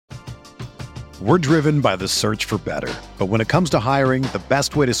We're driven by the search for better. But when it comes to hiring, the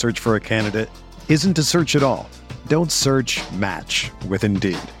best way to search for a candidate isn't to search at all. Don't search, match with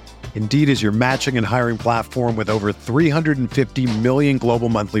Indeed. Indeed is your matching and hiring platform with over 350 million global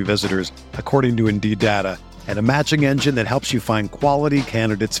monthly visitors, according to Indeed data, and a matching engine that helps you find quality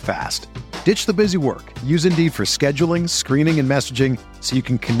candidates fast. Ditch the busy work. Use Indeed for scheduling, screening, and messaging so you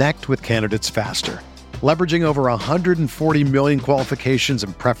can connect with candidates faster. Leveraging over 140 million qualifications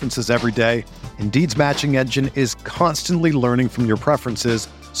and preferences every day, Indeed's matching engine is constantly learning from your preferences,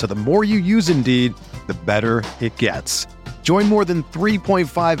 so the more you use Indeed, the better it gets. Join more than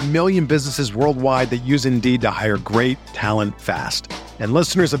 3.5 million businesses worldwide that use Indeed to hire great talent fast. And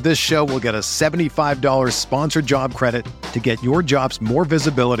listeners of this show will get a $75 sponsored job credit to get your jobs more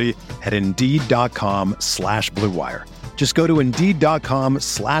visibility at Indeed.com/Blue Wire. Just go to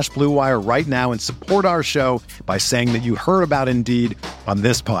Indeed.com/Blue Wire right now and support our show by saying that you heard about Indeed on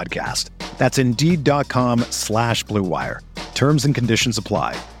this podcast. That's Indeed.com/Blue Wire. Terms and conditions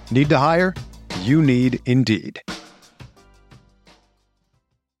apply. Need to hire? You need Indeed.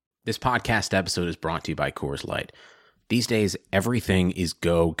 This podcast episode is brought to you by Coors Light. These days, everything is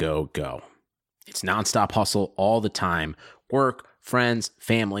go, go, go. It's nonstop hustle all the time. Work, friends,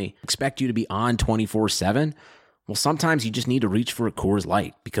 family expect you to be on 24/7. Well, sometimes you just need to reach for a Coors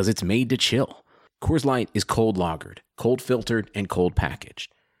Light because it's made to chill. Coors Light is cold lagered, cold filtered, and cold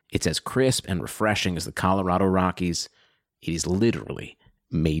packaged. It's as crisp and refreshing as the Colorado Rockies. It is literally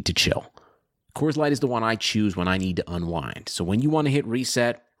made to chill. Coors Light is the one I choose when I need to unwind. So when you want to hit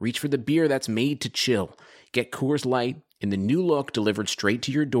reset, reach for the beer that's made to chill. Get Coors Light in the new look delivered straight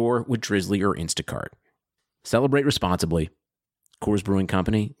to your door with Drizzly or Instacart. Celebrate responsibly. Coors Brewing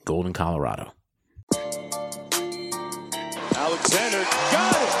Company, Golden, Colorado. Alexander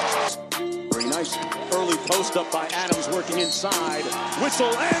got it! Very nice early post up by Adams working inside.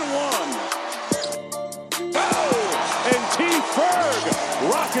 Whistle and one. Oh! And T.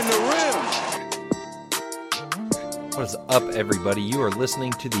 Ferg rocking the rim. What is up, everybody? You are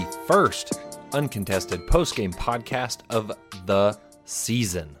listening to the first uncontested post-game podcast of the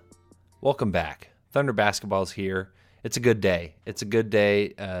season. Welcome back. Thunder Basketball's here. It's a good day. It's a good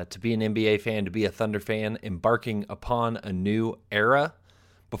day to be an NBA fan, to be a Thunder fan, embarking upon a new era.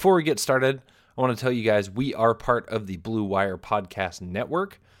 Before we get started, I want to tell you guys we are part of the Blue Wire Podcast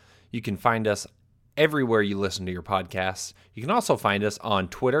Network. You can find us everywhere you listen to your podcasts. You can also find us on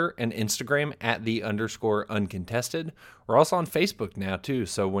Twitter and Instagram at @_uncontested. We're also on Facebook now too.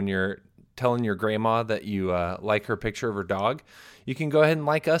 So when you're telling your grandma that you like her picture of her dog, you can go ahead and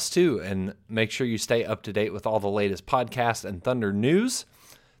like us too, and make sure you stay up to date with all the latest podcasts and Thunder news.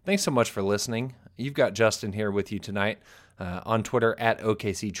 Thanks so much for listening. You've got Justin here with you tonight on Twitter at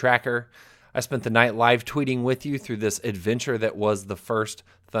OKC Tracker. I spent the night live tweeting with you through this adventure that was the first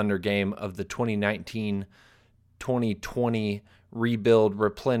Thunder game of the 2019-2020 rebuild,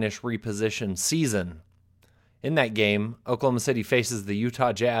 replenish, reposition season. In that game, Oklahoma City faces the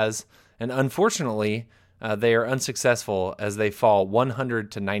Utah Jazz, and unfortunately, they are unsuccessful as they fall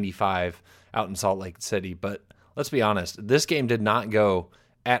 100-95 out in Salt Lake City. But let's be honest, this game did not go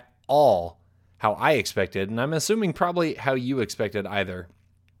at all how I expected, and I'm assuming probably how you expected either.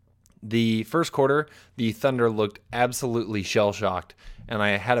 The first quarter, the Thunder looked absolutely shell-shocked, and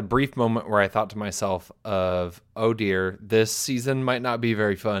I had a brief moment where I thought to myself of, oh dear, this season might not be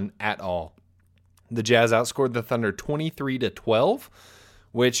very fun at all. The Jazz outscored the Thunder 23-12,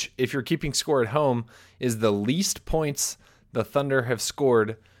 which, if you're keeping score at home, is the least points the Thunder have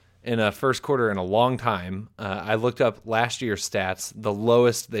scored in a first quarter in a long time. I looked up last year's stats. The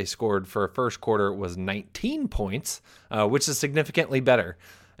lowest they scored for a first quarter was 19 points, which is significantly better.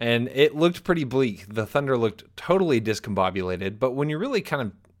 And it looked pretty bleak. The Thunder looked totally discombobulated, but when you really kind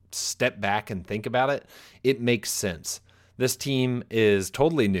of step back and think about it, it makes sense. This team is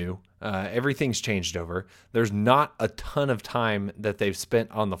totally new. Everything's changed over. There's not a ton of time that they've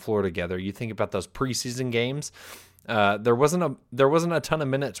spent on the floor together. You think about those preseason games. There wasn't a ton of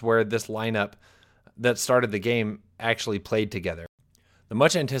minutes where this lineup that started the game actually played together. The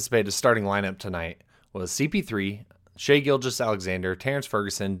much anticipated starting lineup tonight was CP3, Shai Gilgeous-Alexander, Terrence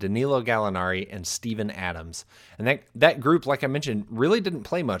Ferguson, Danilo Gallinari, and Steven Adams. And that group, like I mentioned, really didn't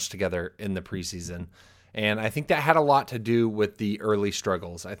play much together in the preseason. And I think that had a lot to do with the early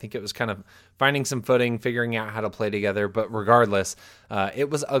struggles. I think it was kind of finding some footing, figuring out how to play together. But regardless, it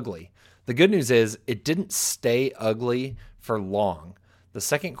was ugly. The good news is it didn't stay ugly for long. The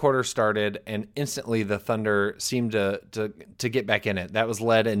second quarter started, and instantly the Thunder seemed to get back in it. That was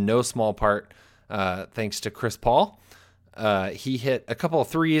led in no small part thanks to Chris Paul. He hit a couple of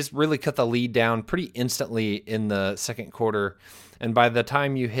threes, really cut the lead down pretty instantly in the second quarter. And by the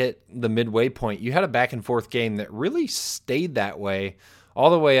time you hit the midway point, you had a back and forth game that really stayed that way all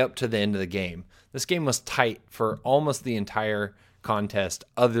the way up to the end of the game. This game was tight for almost the entire contest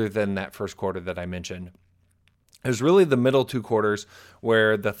other than that first quarter that I mentioned. It was really the middle two quarters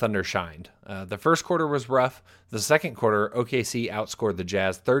where the Thunder shined. The first quarter was rough. The second quarter, OKC outscored the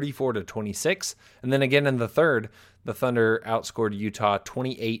Jazz 34-26. And then again in the third, the Thunder outscored Utah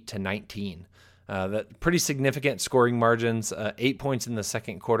 28-19. That pretty significant scoring margins, 8 points in the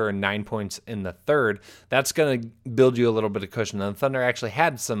second quarter and 9 points in the third. That's going to build you a little bit of cushion. And the Thunder actually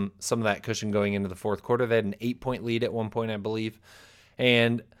had some of that cushion going into the fourth quarter. They had an 8-point lead at one point, I believe.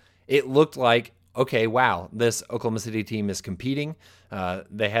 And it looked like, okay, wow, this Oklahoma City team is competing.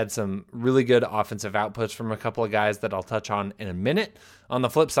 They had some really good offensive outputs from a couple of guys that I'll touch on in a minute. On the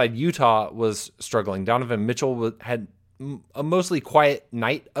flip side, Utah was struggling. Donovan Mitchell had a mostly quiet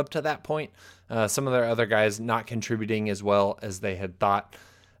night up to that point. Some of their other guys not contributing as well as they had thought.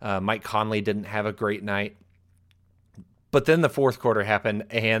 Mike Conley didn't have a great night. But then the fourth quarter happened,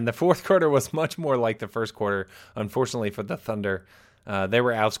 and the fourth quarter was much more like the first quarter, unfortunately for the Thunder. They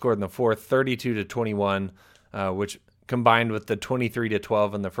were outscored in the fourth, 32-21, which combined with the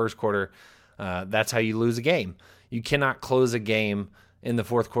 23-12 in the first quarter, that's how you lose a game. You cannot close a game in the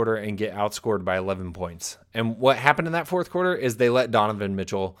fourth quarter and get outscored by 11 points. And what happened in that fourth quarter is they let Donovan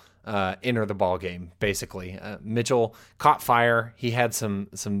Mitchell enter the ball game, basically. Mitchell caught fire. He had some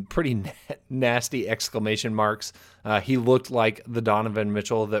pretty nasty exclamation marks. He looked like the Donovan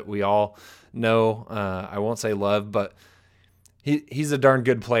Mitchell that we all know. I won't say love, but he's a darn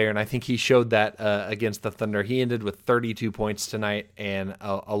good player, and I think he showed that against the Thunder. He ended with 32 points tonight, and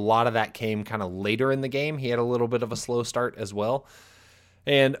a lot of that came kind of later in the game. He had a little bit of a slow start as well.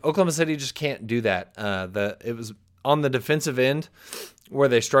 And Oklahoma City just can't do that. It was on the defensive end where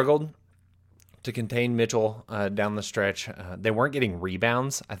they struggled to contain Mitchell down the stretch. They weren't getting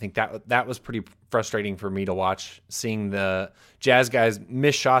rebounds. I think that was pretty frustrating for me to watch, seeing the Jazz guys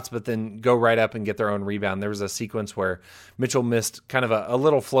miss shots but then go right up and get their own rebound. There was a sequence where Mitchell missed kind of a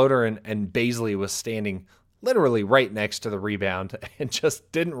little floater and Bazley was standing literally right next to the rebound and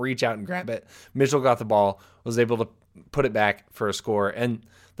just didn't reach out and grab it. Mitchell got the ball, was able to put it back for a score. And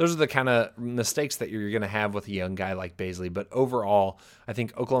those are the kind of mistakes that you're going to have with a young guy like Bazley. But overall, I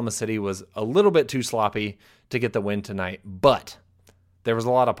think Oklahoma City was a little bit too sloppy to get the win tonight. But there was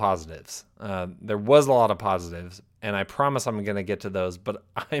a lot of positives. And I promise I'm going to get to those. But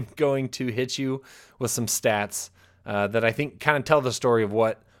I'm going to hit you with some stats that I think kind of tell the story of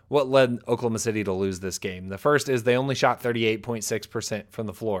what led Oklahoma City to lose this game. The first is they only shot 38.6% from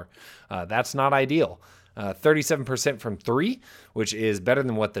the floor. That's not ideal. 37% from three, which is better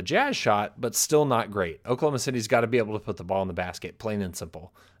than what the Jazz shot, but still not great. Oklahoma City's got to be able to put the ball in the basket, plain and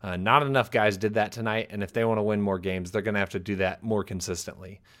simple. Not enough guys did that tonight, and if they want to win more games, they're going to have to do that more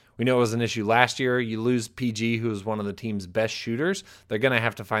consistently. We know it was an issue last year. You lose PG, who was one of the team's best shooters. They're going to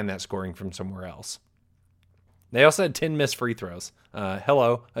have to find that scoring from somewhere else. They also had 10 missed free throws.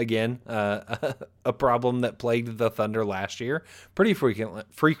 Hello, again, a problem that plagued the Thunder last year pretty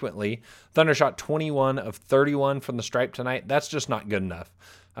frequently. Thunder shot 21 of 31 from the stripe tonight. That's just not good enough.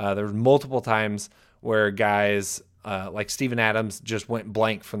 There was multiple times where guys like Steven Adams just went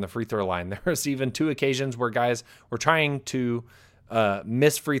blank from the free throw line. There was even 2 occasions where guys were trying to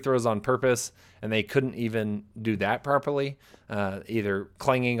miss free throws on purpose, and they couldn't even do that properly, either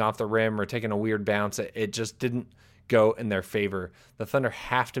clanging off the rim or taking a weird bounce. It just didn't go in their favor. The Thunder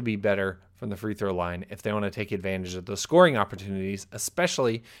have to be better from the free throw line if they want to take advantage of those scoring opportunities,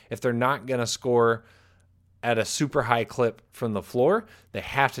 especially if they're not going to score at a super high clip from the floor. They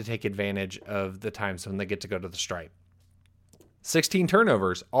have to take advantage of the times when they get to go to the stripe. 16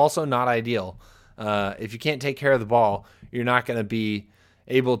 turnovers, also not ideal. If you can't take care of the ball, you're not going to be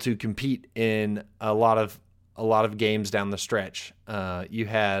able to compete in a lot of games down the stretch. You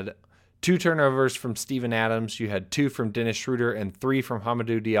had 2 turnovers from Steven Adams. You had 2 from Dennis Schroeder and 3 from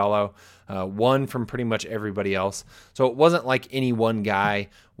Hamidou Diallo, 1 from pretty much everybody else. So it wasn't like any one guy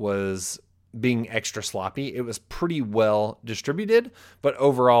was being extra sloppy. It was pretty well distributed, but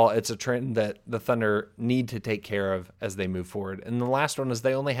overall it's a trend that the Thunder need to take care of as they move forward. And the last one is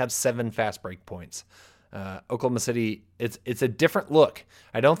they only have 7 fast break points. Oklahoma City, it's a different look.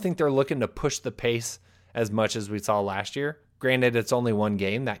 I don't think they're looking to push the pace as much as we saw last year. Granted, it's only one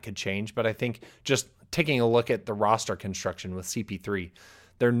game, that could change, but I think just taking a look at the roster construction with CP3,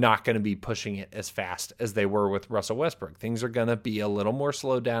 they're not going to be pushing it as fast as they were with Russell Westbrook. Things are going to be a little more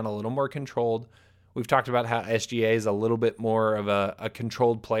slowed down, a little more controlled We've talked about how SGA is a little bit more of a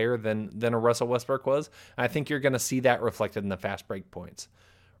controlled player than a Russell Westbrook was. And I think you're going to see that reflected in the fast break points.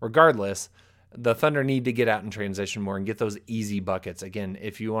 Regardless, the Thunder need to get out in transition more and get those easy buckets. Again,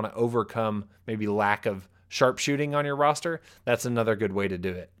 if you want to overcome maybe lack of sharpshooting on your roster, that's another good way to do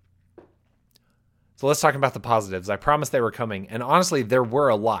it. So let's talk about the positives. I promised they were coming, and honestly, there were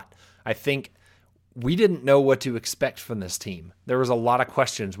a lot. I think we didn't know what to expect from this team. There was a lot of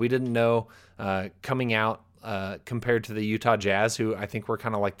questions we didn't know coming out compared to the Utah Jazz, who I think were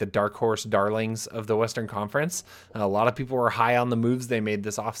kind of like the dark horse darlings of the Western Conference. A lot of people were high on the moves they made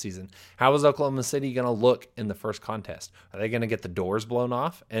this offseason. How is Oklahoma City going to look in the first contest? Are they going to get the doors blown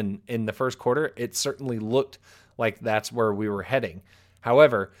off? And in the first quarter, it certainly looked like that's where we were heading.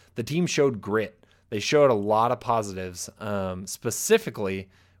 However, the team showed grit. They showed a lot of positives, specifically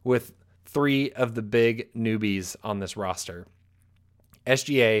with three of the big newbies on this roster.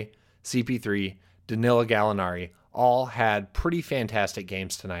 SGA, CP3, Danilo Gallinari all had pretty fantastic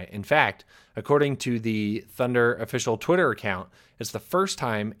games tonight. In fact, according to the Thunder official Twitter account, it's the first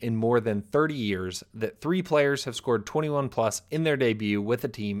time in more than 30 years that three players have scored 21 plus in their debut with a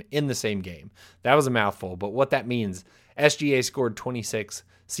team in the same game. That was a mouthful, but what that means, SGA scored 26,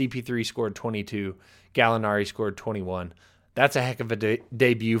 CP3 scored 22, Gallinari scored 21. That's a heck of a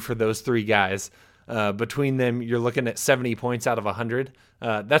debut for those three guys. Between them, you're looking at 70 points out of 100.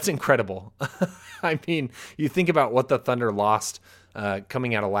 That's incredible. I mean, you think about what the Thunder lost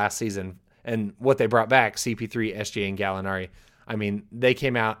coming out of last season and what they brought back, CP3, SGA, and Gallinari. I mean, they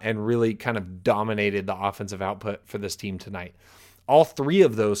came out and really kind of dominated the offensive output for this team tonight. All three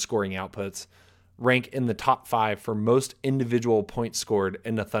of those scoring outputs rank in the top 5 for most individual points scored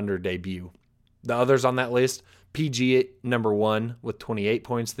in the Thunder debut. The others on that list, PG at number 1 with 28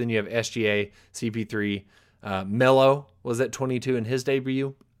 points. Then you have SGA, CP3. Melo was at 22 in his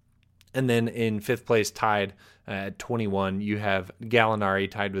debut. And then in 5th place, tied at 21, you have Gallinari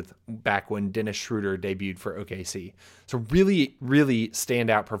tied with back when Dennis Schroeder debuted for OKC. So really, really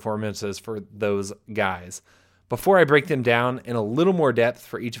standout performances for those guys. Before I break them down in a little more depth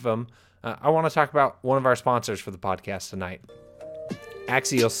for each of them, I want to talk about one of our sponsors for the podcast tonight,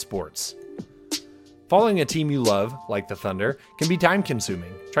 Axios Sports. Following a team you love, like the Thunder, can be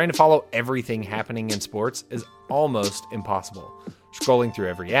time-consuming. Trying to follow everything happening in sports is almost impossible. Scrolling through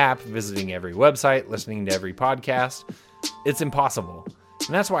every app, visiting every website, listening to every podcast, it's impossible.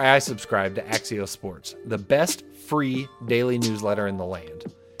 And that's why I subscribe to Axios Sports, the best free daily newsletter in the land.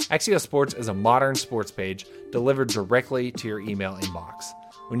 Axios Sports is a modern sports page delivered directly to your email inbox.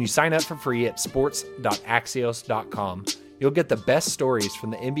 When you sign up for free at sports.axios.com, you'll get the best stories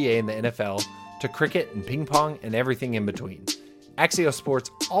from the NBA and the NFL to cricket and ping pong and everything in between. Axios Sports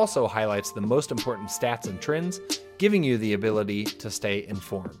also highlights the most important stats and trends, giving you the ability to stay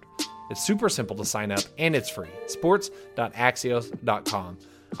informed. It's super simple to sign up and it's free. sports.axios.com.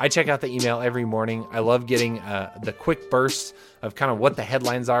 I check out the email every morning. I love getting the quick bursts of kind of what the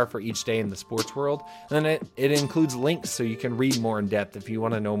headlines are for each day in the sports world. And then it includes links so you can read more in depth if you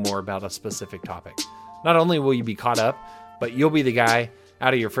want to know more about a specific topic. Not only will you be caught up, but you'll be the guy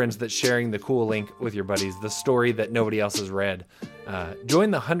out of your friends that's sharing the cool link with your buddies, the story that nobody else has read.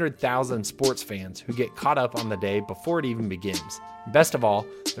 Join the 100,000 sports fans who get caught up on the day before it even begins. Best of all,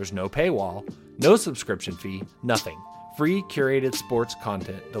 there's no paywall, no subscription fee, nothing. Free curated sports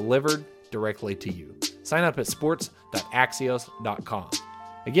content delivered directly to you. Sign up at sports.axios.com.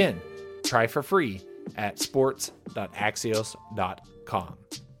 Again, try for free at sports.axios.com.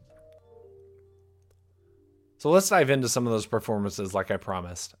 So let's dive into some of those performances like I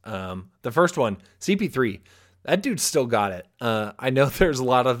promised. The first one, CP3. That dude still got it. I know there's a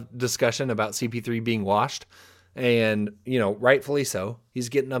lot of discussion about CP3 being washed, and, rightfully so. He's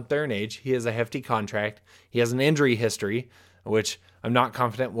getting up there in age. He has a hefty contract. He has an injury history, which I'm not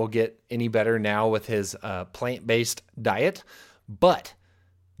confident will get any better now with his plant-based diet, but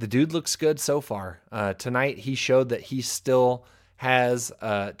the dude looks good so far. Tonight, he showed that he still has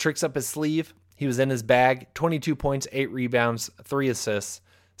tricks up his sleeve. He was in his bag, 22 points, 8 rebounds, 3 assists,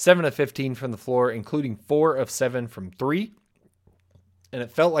 7 of 15 from the floor, including 4 of 7 from 3. And it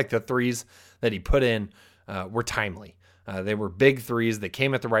felt like the threes that he put in were timely. They were big threes. They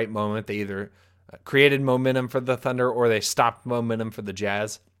came at the right moment. They either created momentum for the Thunder or they stopped momentum for the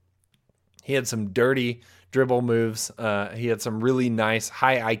Jazz. He had some dirty dribble moves. He had some really nice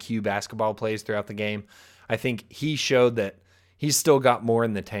high IQ basketball plays throughout the game. I think he showed that he's still got more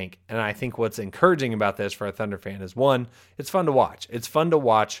in the tank. And I think what's encouraging about this for a Thunder fan is, one, it's fun to watch. It's fun to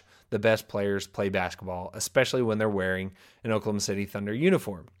watch the best players play basketball, especially when they're wearing an Oklahoma City Thunder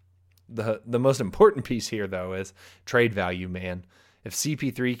uniform. The most important piece here, though, is trade value, man. If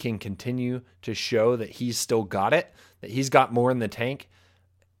CP3 can continue to show that he's still got it, that he's got more in the tank,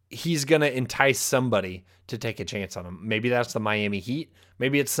 he's going to entice somebody to take a chance on him. Maybe that's the Miami Heat.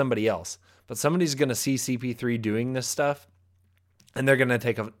 Maybe it's somebody else. But somebody's going to see CP3 doing this stuff, and they're going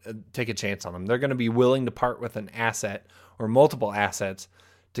to take a chance on him. They're going to be willing to part with an asset or multiple assets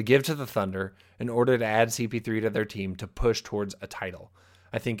to give to the Thunder in order to add CP3 to their team to push towards a title.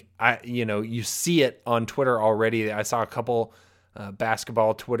 I think you see it on Twitter already. I saw a couple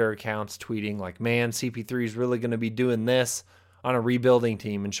basketball Twitter accounts tweeting like, man, CP3 is really going to be doing this on a rebuilding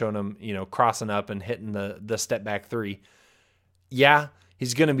team and showing them, crossing up and hitting the step back three. Yeah,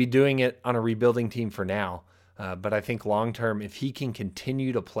 he's going to be doing it on a rebuilding team for now. But I think long-term, if he can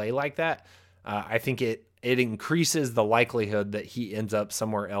continue to play like that, I think it increases the likelihood that he ends up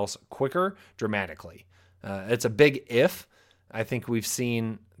somewhere else quicker dramatically. It's a big if. I think we've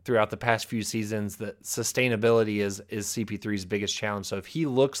seen throughout the past few seasons that sustainability is CP3's biggest challenge. So if he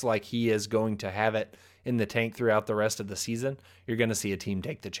looks like he is going to have it in the tank throughout the rest of the season, you're going to see a team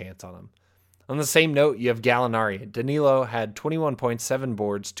take the chance on him. On the same note, you have Gallinari. Danilo had 21 points, 7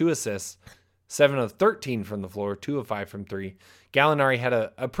 boards, 2 assists, 7 of 13 from the floor, 2 of 5 from 3. Gallinari had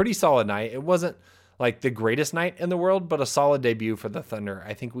a pretty solid night. It wasn't like the greatest night in the world, but a solid debut for the Thunder.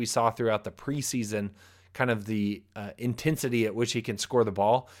 I think we saw throughout the preseason kind of the intensity at which he can score the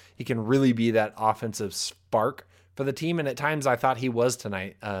ball. He can really be that offensive spark for the team, and at times I thought he was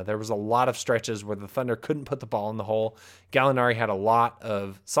tonight. There was a lot of stretches where the Thunder couldn't put the ball in the hole. Gallinari had a lot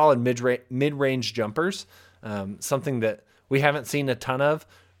of solid mid-range jumpers, something that we haven't seen a ton of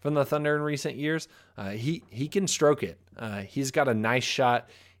from the Thunder in recent years. He can stroke it. He's got a nice shot.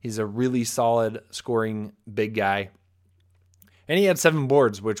 He's a really solid scoring big guy. And he had 7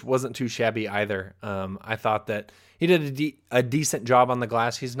 boards, which wasn't too shabby either. I thought that he did a decent job on the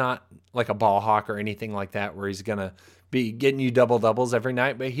glass. He's not like a ball hawk or anything like that where he's going to be getting you double-doubles every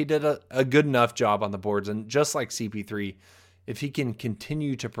night, but he did a good enough job on the boards. And just like CP3, if he can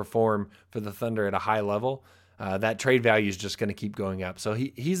continue to perform for the Thunder at a high level, that trade value is just going to keep going up. So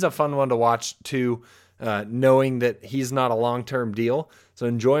he's a fun one to watch too, knowing that he's not a long-term deal. So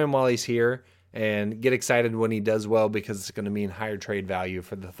enjoy him while he's here and get excited when he does well because it's going to mean higher trade value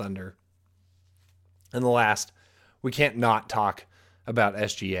for the Thunder. And the last, we can't not talk about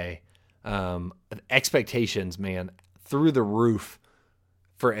SGA. Expectations, man, through the roof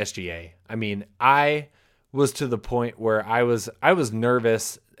for SGA. I mean, I was to the point where I was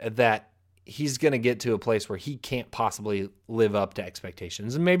nervous that he's going to get to a place where he can't possibly live up to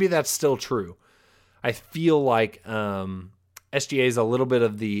expectations. And maybe that's still true. I feel like SGA is a little bit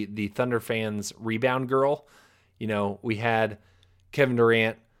of the Thunder fans' rebound girl. We had Kevin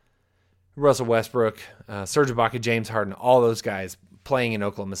Durant, Russell Westbrook, Serge Ibaka, James Harden, all those guys playing in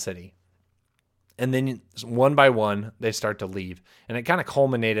Oklahoma City. And then one by one, they start to leave. And it kind of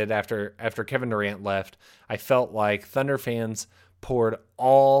culminated after Kevin Durant left. I felt like Thunder fans poured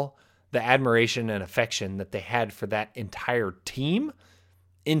all the admiration and affection that they had for that entire team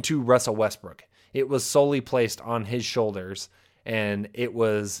into Russell Westbrook. It was solely placed on his shoulders, and it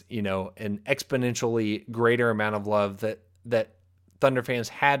was, an exponentially greater amount of love that Thunder fans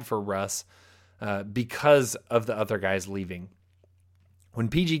had for Russ because of the other guys leaving. When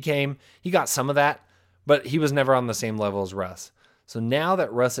PG came, he got some of that, but he was never on the same level as Russ. So now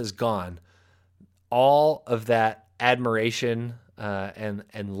that Russ is gone, all of that admiration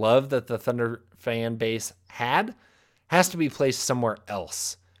and love that the Thunder fan base has to be placed somewhere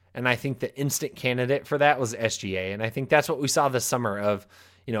else. And I think the instant candidate for that was SGA. And I think that's what we saw this summer of,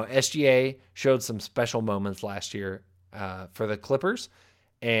 SGA showed some special moments last year for the Clippers.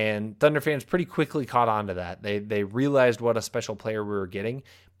 And Thunder fans pretty quickly caught on to that. They realized what a special player we were getting.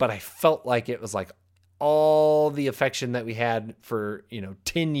 But I felt like it was like all the affection that we had for,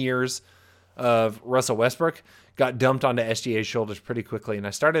 10 years of Russell Westbrook got dumped onto SGA's shoulders pretty quickly. And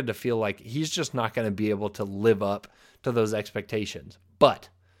I started to feel like he's just not going to be able to live up to those expectations. But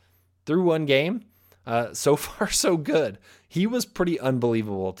through one game, so far so good. He was pretty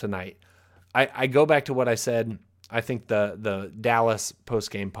unbelievable tonight. I go back to what I said, I think the Dallas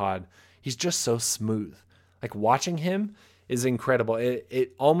post-game pod, he's just so smooth. Like watching him is incredible.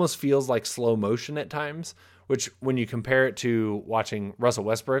 It almost feels like slow motion at times, which when you compare it to watching Russell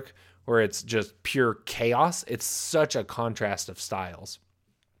Westbrook, where it's just pure chaos, it's such a contrast of styles.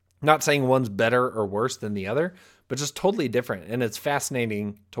 Not saying one's better or worse than the other, but just totally different. And it's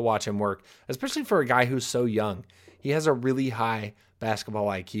fascinating to watch him work, especially for a guy who's so young. He has a really high basketball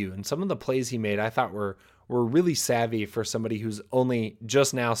IQ. And some of the plays he made, I thought were really savvy for somebody who's only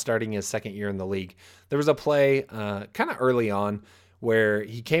just now starting his second year in the league. There was a play kind of early on where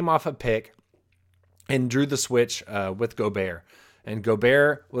he came off a pick and drew the switch with Gobert. and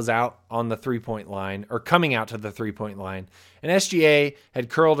Gobert was out on the 3-point line, or coming out to the 3-point line, and SGA had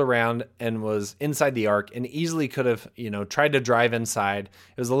curled around and was inside the arc and easily could have, tried to drive inside.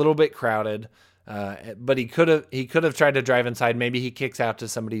 It was a little bit crowded, but he could have tried to drive inside. Maybe he kicks out to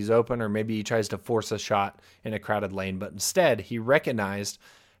somebody who's open, or maybe he tries to force a shot in a crowded lane. But instead, he recognized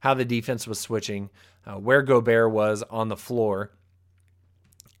how the defense was switching, where Gobert was on the floor,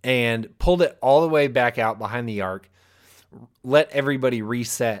 and pulled it all the way back out behind the arc, let everybody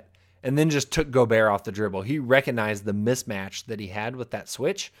reset, and then just took Gobert off the dribble. He recognized the mismatch that he had with that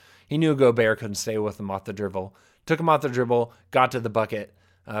switch. He knew Gobert couldn't stay with him off the dribble. Took him off the dribble, got to the bucket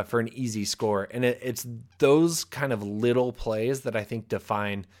for an easy score. And it's those kind of little plays that I think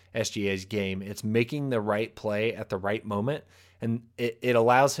define SGA's game. It's making the right play at the right moment, and it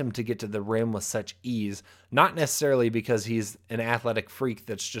allows him to get to the rim with such ease, not necessarily because he's an athletic freak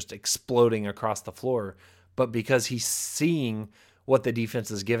that's just exploding across the floor, but because he's seeing what the defense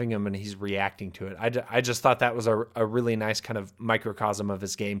is giving him and he's reacting to it. I just thought that was a really nice kind of microcosm of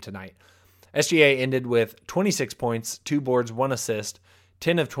his game tonight. SGA ended with 26 points, 2 boards, 1 assist,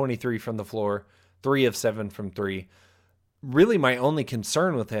 10 of 23 from the floor, 3 of 7 from 3. Really, my only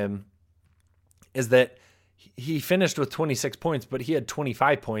concern with him is that he finished with 26 points, but he had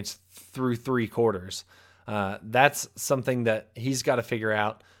 25 points through 3 quarters. That's something that he's got to figure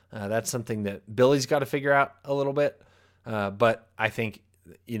out. That's something that Billy's got to figure out a little bit. But I think,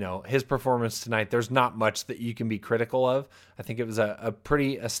 his performance tonight, there's not much that you can be critical of. I think it was a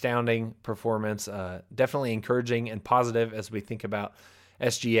pretty astounding performance, definitely encouraging and positive as we think about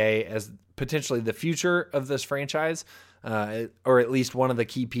SGA as potentially the future of this franchise, or at least one of the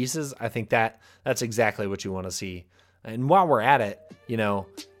key pieces. I think that's exactly what you want to see. And while we're at it,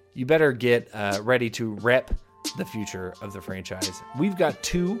 you better get ready to rep the future of the franchise. We've got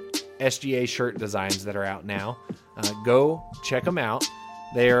 2 SGA shirt designs that are out now. Go check them out.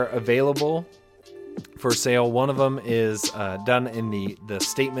 They are available for sale. One of them is done in the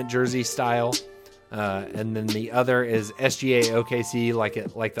statement jersey style, and then the other is SGA OKC,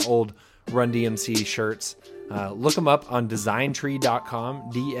 like the old Run DMC shirts. Look them up on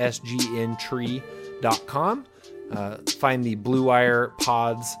designtree.com, dsgntree.com. Find the Blue Wire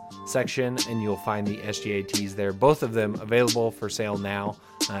Pods section, and you'll find the SGA tees there. Both of them available for sale now.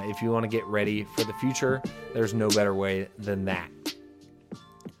 If you want to get ready for the future, there's no better way than that.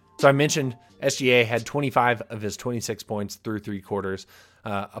 So I mentioned SGA had 25 of his 26 points through 3 quarters.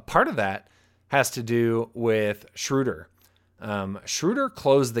 A part of that has to do with Schroeder. Schroeder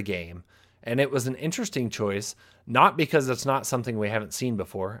closed the game, and it was an interesting choice, not because it's not something we haven't seen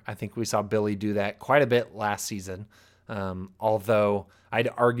before. I think we saw Billy do that quite a bit last season, although I'd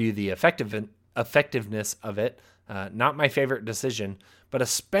argue the effectiveness of it, not my favorite decision, but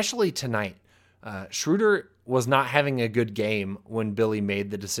especially tonight. Schroeder was not having a good game when Billy made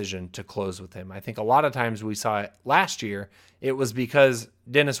the decision to close with him. I think a lot of times we saw it last year, it was because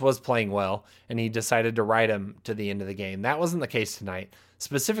Dennis was playing well and he decided to ride him to the end of the game. That wasn't the case tonight.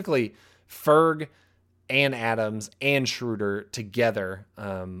 Specifically, Ferg and Adams and Schroeder together.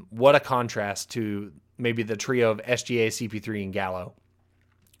 What a contrast to maybe the trio of SGA, CP3, and Gallo.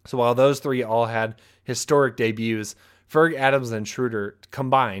 So while those 3 all had historic debuts, Ferg, Adams, and Schroeder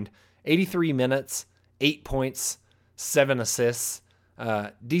combined 83 minutes, 8 points, 7 assists.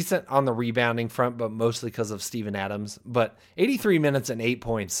 Decent on the rebounding front, but mostly because of Steven Adams. But 83 minutes and 8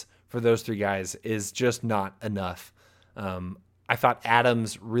 points for those 3 guys is just not enough. I thought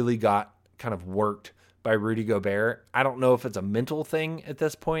Adams really got kind of worked by Rudy Gobert. I don't know if it's a mental thing at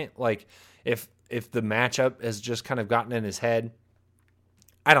this point. Like if the matchup has just kind of gotten in his head.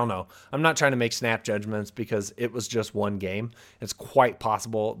 I don't know. I'm not trying to make snap judgments because it was just one game. It's quite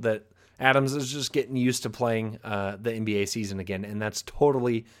possible that Adams is just getting used to playing the NBA season again, and that's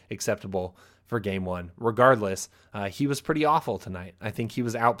totally acceptable for game 1. Regardless, he was pretty awful tonight. I think he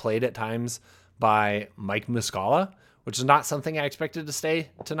was outplayed at times by Mike Muscala, which is not something I expected to stay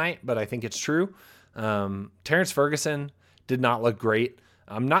tonight, but I think it's true. Terrence Ferguson did not look great.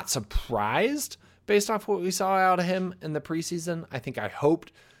 I'm not surprised based off what we saw out of him in the preseason. I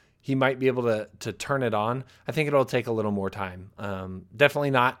hoped he might be able to turn it on. I think it'll take a little more time.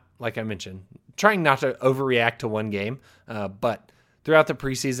 Definitely not, like I mentioned, trying not to overreact to one game, but throughout the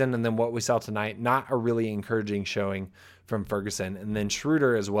preseason and then what we saw tonight, not a really encouraging showing from Ferguson. And then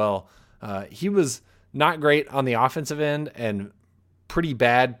Schroeder as well. He was not great on the offensive end and pretty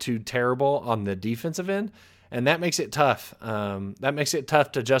bad to terrible on the defensive end. And that makes it tough. That makes it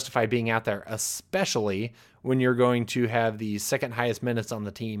tough to justify being out there, especially when you're going to have the second highest minutes on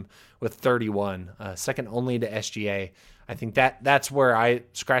the team with 31, second only to SGA. I think that's where I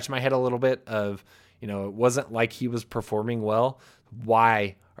scratch my head a little bit of, It wasn't like he was performing well.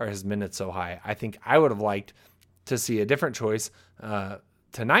 Why are his minutes so high? I think I would have liked to see a different choice.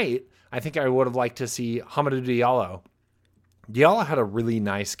 Tonight, I think I would have liked to see Hamidou Diallo. Diallo had a really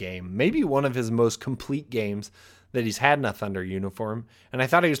nice game, maybe one of his most complete games that he's had in a Thunder uniform, and I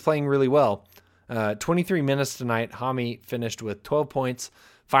thought he was playing really well. 23 minutes tonight, Hami finished with 12 points,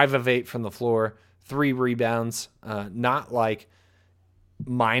 5 of 8 from the floor, 3 rebounds, not like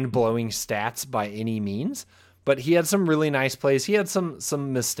mind-blowing stats by any means, but he had some really nice plays. He had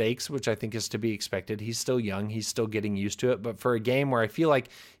some mistakes, which I think is to be expected. He's still young. He's still getting used to it, but for a game where I feel like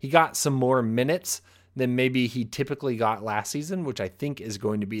he got some more minutes than maybe he typically got last season, which I think is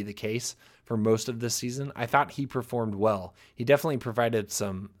going to be the case for most of this season, I thought he performed well. He definitely provided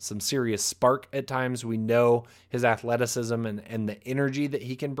some serious spark at times. We know his athleticism and the energy that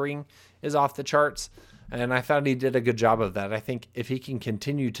he can bring is off the charts, and I thought he did a good job of that. I think if he can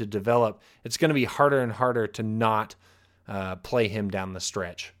continue to develop, it's going to be harder and harder to not play him down the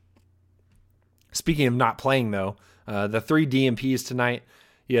stretch. Speaking of not playing, though, the 3 DMPs tonight,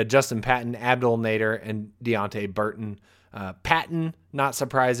 you had Justin Patton, Abdel Nader, and Deonte Burton. Patton, not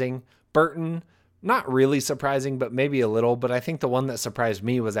surprising. Burton, not really surprising, but maybe a little. But I think the one that surprised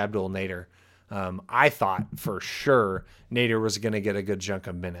me was Abdel Nader. I thought for sure Nader was going to get a good chunk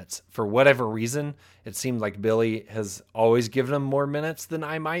of minutes. For whatever reason, it seemed like Billy has always given him more minutes than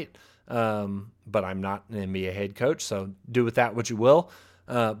I might. But I'm not an NBA head coach, so do with that what you will.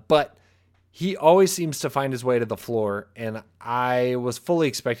 But he always seems to find his way to the floor, and I was fully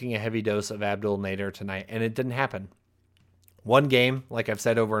expecting a heavy dose of Abdel Nader tonight, and it didn't happen. One game, like I've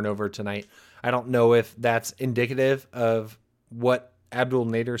said over and over tonight, I don't know if that's indicative of what Abdel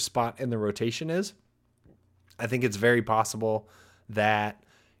Nader's spot in the rotation is. I think it's very possible that,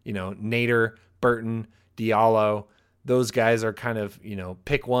 Nader, Burton, Diallo, those guys are kind of,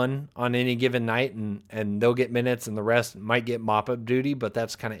 pick one on any given night, and they'll get minutes, and the rest might get mop-up duty, but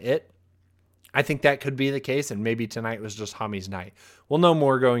that's kind of it. I think that could be the case, and maybe tonight was just Hami's night. We'll know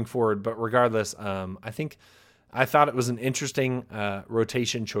more going forward, but regardless, I thought it was an interesting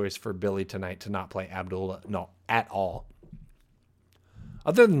rotation choice for Billy tonight to not play Abdul at all.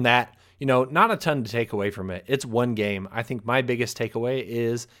 Other than that, not a ton to take away from it. It's one game. I think my biggest takeaway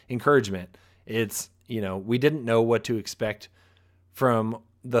is encouragement. It's, we didn't know what to expect from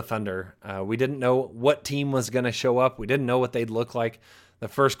the Thunder. We didn't know what team was going to show up. We didn't know what they'd look like. The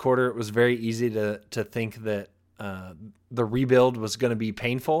first quarter, it was very easy to think that the rebuild was going to be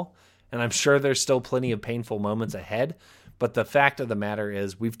painful, and I'm sure there's still plenty of painful moments ahead, but the fact of the matter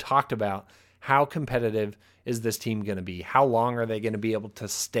is we've talked about how competitive is this team going to be? How long are they going to be able to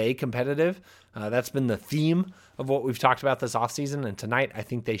stay competitive? That's been the theme of what we've talked about this offseason, and tonight I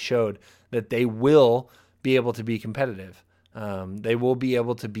think they showed that they will be able to be competitive. They will be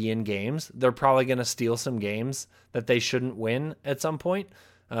able to be in games. They're probably going to steal some games that they shouldn't win at some point.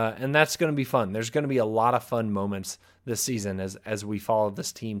 And that's going to be fun. There's going to be a lot of fun moments this season as we follow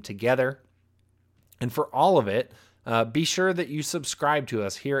this team together. And for all of it, be sure that you subscribe to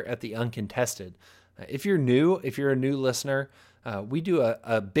us here at The Uncontested. If you're a new listener, we do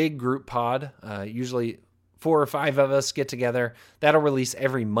a big group pod, usually 4 or 5 of us get together. That'll release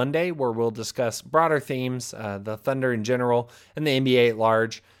every Monday, where we'll discuss broader themes, the Thunder in general, and the NBA at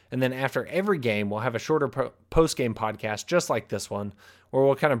large. And then after every game, we'll have a shorter post-game podcast just like this one, where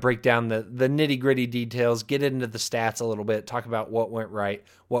we'll kind of break down the nitty-gritty details, get into the stats a little bit, talk about what went right,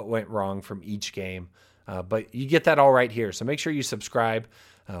 what went wrong from each game. But you get that all right here. So make sure you subscribe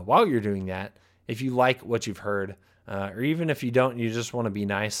while you're doing that. If you like what you've heard, or even if you don't and you just want to be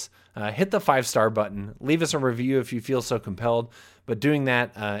nice, hit the 5-star button. Leave us a review if you feel so compelled. But doing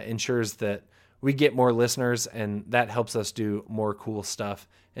that ensures that we get more listeners, and that helps us do more cool stuff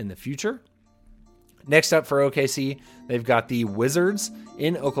in the future. Next up for OKC, they've got the Wizards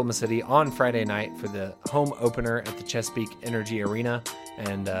in Oklahoma City on Friday night for the home opener at the Chesapeake Energy Arena.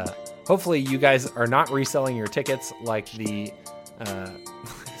 And hopefully you guys are not reselling your tickets like the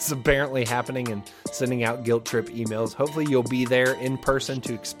it's apparently happening and sending out guilt trip emails. Hopefully you'll be there in person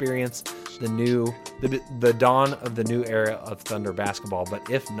to experience the dawn of the new era of Thunder basketball. But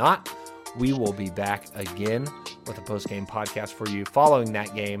if not, we will be back again with a post-game podcast for you following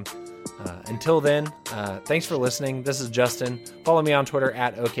that game. Until then, thanks for listening. This is Justin. Follow me on Twitter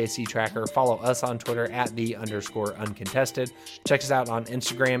at OKC Tracker. Follow us on Twitter at @the_uncontested. Check us out on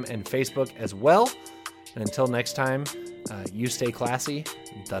Instagram and Facebook as well. And until next time, you stay classy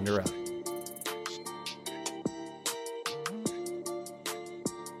and Thunder up.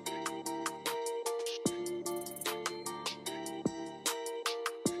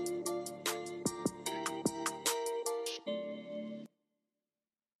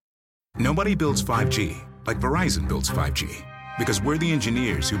 Nobody builds 5G like Verizon builds 5G, because we're the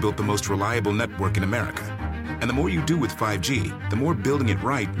engineers who built the most reliable network in America. And the more you do with 5G, the more building it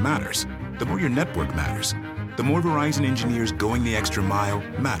right matters. The more your network matters. The more Verizon engineers going the extra mile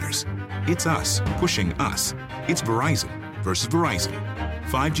matters. It's us pushing us. It's Verizon versus Verizon.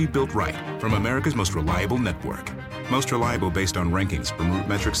 5G built right from America's most reliable network. Most reliable based on rankings from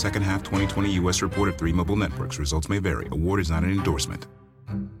RootMetrics second half 2020 U.S. report of 3 mobile networks. Results may vary. Award is not an endorsement.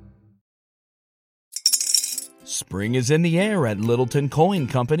 Spring is in the air at Littleton Coin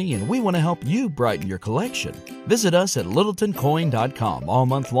Company, and we want to help you brighten your collection. Visit us at littletoncoin.com all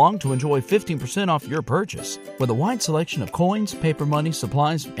month long to enjoy 15% off your purchase. With a wide selection of coins, paper money,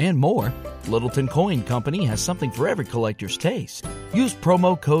 supplies, and more, Littleton Coin Company has something for every collector's taste. Use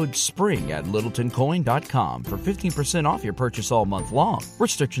promo code SPRING at littletoncoin.com for 15% off your purchase all month long.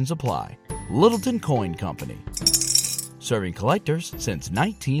 Restrictions apply. Littleton Coin Company. Serving collectors since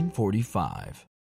 1945.